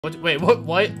What? Wait,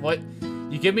 what?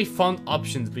 You give me font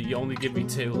options, but you only give me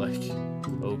 2, like...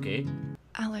 Okay.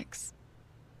 Alex,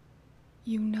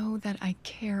 you know that I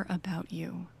care about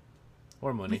you.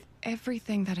 Or money. With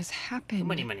everything that has happened.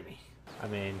 Money. I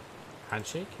mean,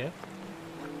 handshake, yeah?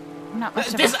 Not much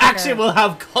This action will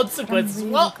have consequences. I'm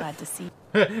really What? glad to see.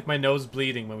 My nose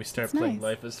bleeding when we start playing nice.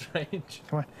 Life is Strange.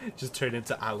 Come on. Just turn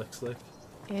into Alex Life.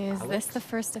 Is Alex? this the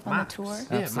first step on the tour?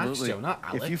 Yeah, Absolutely. Max Joe, not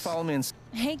Alex. If you follow me in...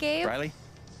 Hey, Gabe. Riley,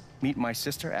 meet my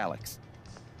sister, Alex.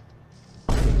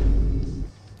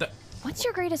 What's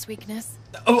your greatest weakness?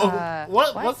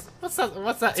 What's that?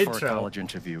 What's that It's for a intro? college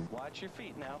interview. Watch your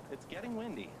feet now. It's getting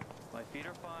windy. My feet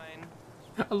are fine.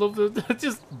 I love the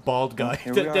just bald guy.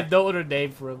 Here we They are. have no other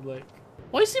name for him. Like,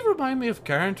 why does he remind me of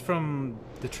Garant from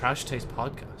the Trash Taste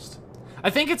podcast?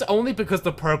 I think it's only because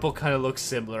the purple kind of looks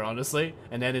similar, honestly,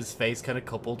 and then his face kind of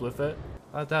coupled with it.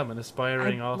 Oh damn, an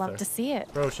aspiring I'd author. love to see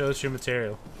it. Bro, show us your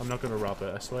material. I'm not gonna rob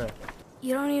it, I swear.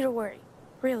 You don't need to worry.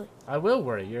 Really. I will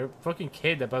worry. You're a fucking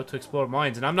kid about to explore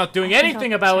minds, and I'm not doing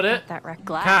anything about it. That wrecked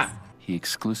glass. Can't. He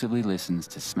exclusively listens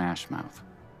to Smash Mouth.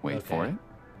 Wait for Okay. it.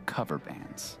 Cover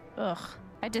bands. Ugh.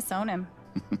 I disown him.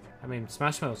 I mean,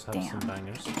 Smash Mouth have some Damn.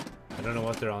 bangers. I don't know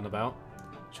what they're on about.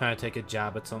 Trying to take a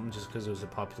jab at something just because it was a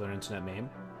popular internet meme.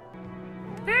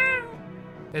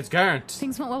 It's Garant.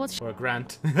 Things went well with Or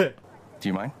Grant. Do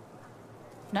you mind?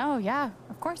 No, yeah,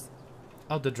 of course.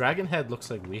 Oh, the dragon head looks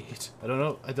like weed. I don't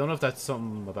know if that's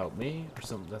something about me or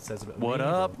something that says about me. What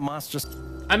up, but- monster?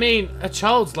 I mean, a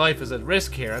child's life is at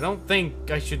risk here. I don't think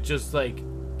I should just, like,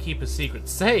 keep a secret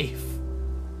safe.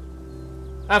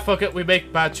 Ah, fuck it. We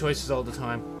make bad choices all the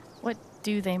time. What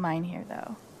do they mine here,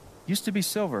 though? Used to be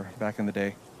silver back in the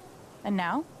day. And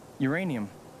now? Uranium.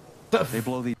 They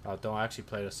blow the... Oh, don't actually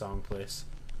play the song, please.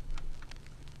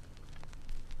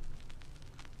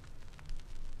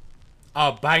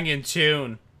 Oh, banging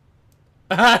tune.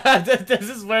 This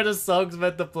is where the song's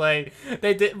meant to play.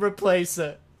 They didn't replace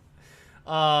it.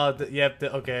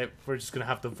 Okay, we're just gonna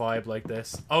have to vibe like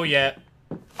this. Oh, yeah.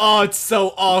 Oh, it's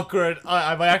so awkward.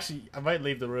 I might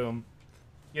leave the room.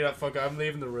 You know, fuck it, I'm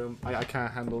leaving the room. I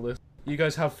can't handle this. You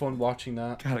guys have fun watching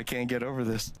that. God, I can't get over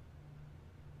this.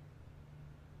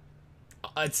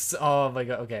 Oh my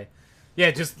god, okay.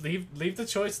 Yeah, just leave the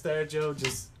choice there, Joe.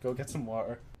 Just go get some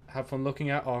water. Have fun looking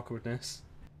at awkwardness.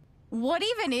 What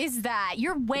even is that?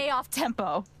 You're way off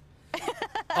tempo.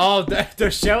 Oh, they're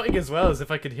shouting as well, as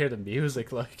if I could hear the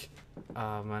music, like.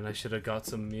 Oh man, I should have got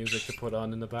some music to put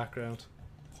on in the background.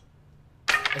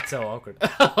 It's so awkward.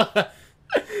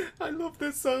 I love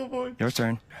this so much. Your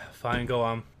turn. Fine, go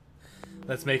on.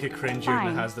 Let's make it cringier than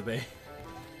it Fine. has to be.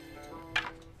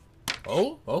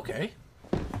 Oh, okay.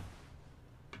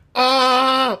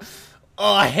 Oh!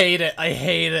 Oh, I hate it. I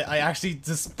hate it. I actually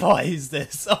despise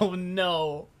this. Oh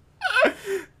no.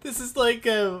 This is like,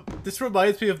 this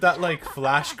reminds me of that, like,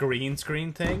 Flash green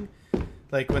screen thing.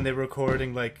 Like, when they were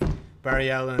recording, like,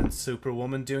 Barry Allen and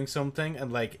Superwoman doing something,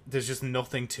 and, like, there's just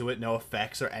nothing to it, no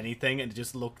effects or anything, and it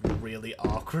just looked really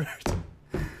awkward.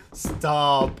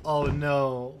 Stop. Oh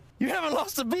no. You haven't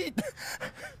lost a beat!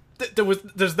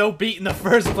 There's no beat in the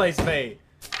first place, mate.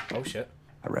 Oh shit.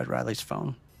 I read Riley's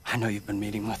phone. I know you've been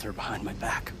meeting with her behind my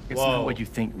back. It's Whoa. not what you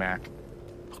think, Mac.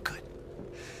 Oh, good.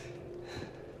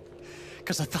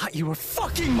 Because I thought you were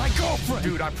fucking my girlfriend!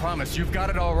 Dude, I promise, you've got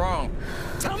it all wrong.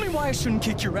 Tell me why I shouldn't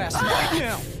kick your ass right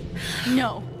now!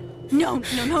 No. No,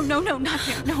 not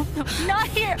here. No, not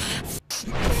here.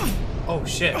 Oh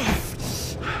shit.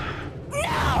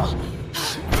 No!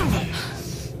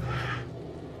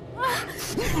 Oh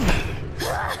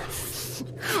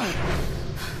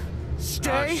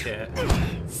Stay shit.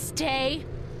 Stay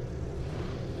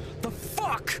the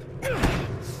fuck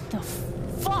the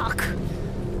fuck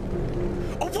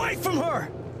away from her!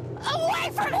 away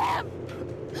from him!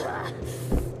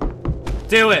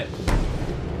 Do it.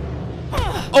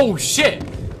 Oh shit.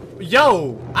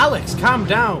 Yo, Alex, calm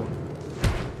down.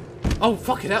 Oh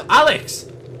fucking hell, Alex.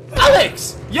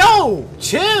 Alex, yo,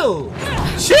 chill.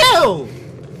 Chill.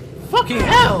 Fucking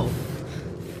hell.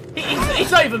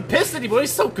 He's not even pissed anymore.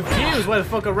 He's so confused why the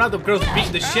fuck a random girl's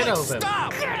beating the shit out of him.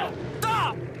 Stop!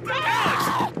 Stop!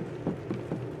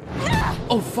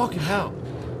 Oh fucking hell.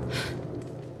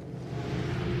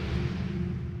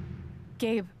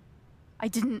 Gabe, I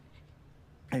didn't.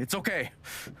 Hey, it's okay.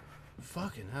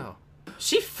 Fucking hell.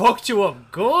 She fucked you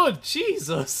up good.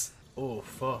 Jesus. Oh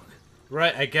fuck.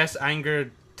 Right, I guess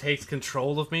anger takes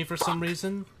control of me for some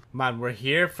reason. Man, we're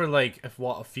here for like,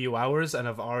 a few hours, and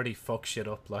I've already fucked shit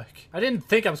up, like. I didn't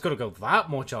think I was gonna go that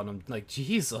much on him, like,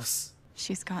 Jesus.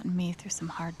 She's gotten me through some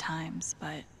hard times,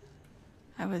 but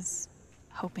I was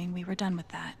hoping we were done with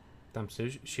that. Damn,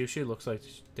 Shushu looks like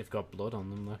they've got blood on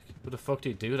them. Like, what the fuck do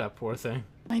you do, that poor thing?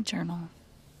 My journal.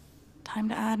 Time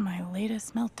to add my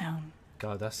latest meltdown.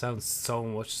 God, that sounds so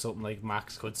much something like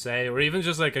Max could say, or even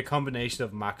just like a combination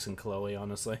of Max and Chloe,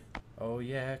 honestly. Oh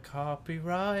yeah,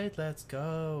 copyright, let's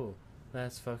go.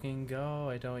 Let's fucking go.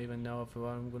 I don't even know what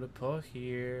I'm gonna put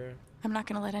here. I'm not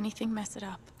gonna let anything mess it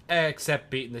up. Except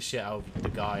beating the shit out of the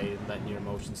guy and letting your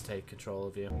emotions take control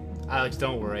of you. Alex,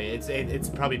 don't worry. It's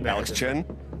probably better. Alex Chen?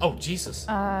 Oh, Jesus.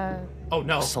 Oh,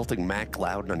 no. Assaulting Mac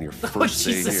Loudon on your Oh, first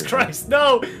day Jesus here. Christ,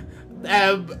 no!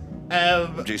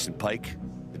 I'm Jason Pike,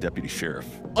 the deputy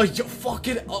sheriff. Oh, you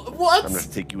fucking... what? I'm gonna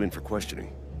take you in for questioning.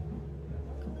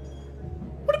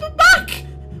 What about Mac?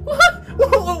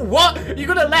 What? What? You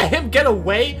gonna let him get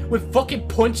away with fucking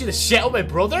punching the shit out of my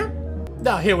brother?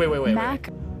 No, here, wait. Mac?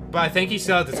 But I think he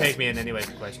still had to take me in anyway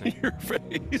for questioning. Your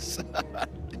face.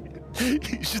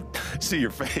 You should see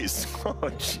your face. Oh,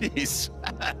 jeez.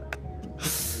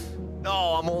 No,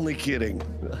 I'm only kidding.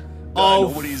 Oh,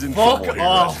 nobody's in fuck trouble here.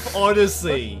 off,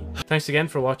 honestly. Thanks again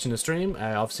for watching the stream.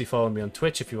 Obviously follow me on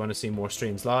Twitch if you want to see more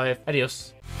streams live.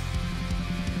 Adios.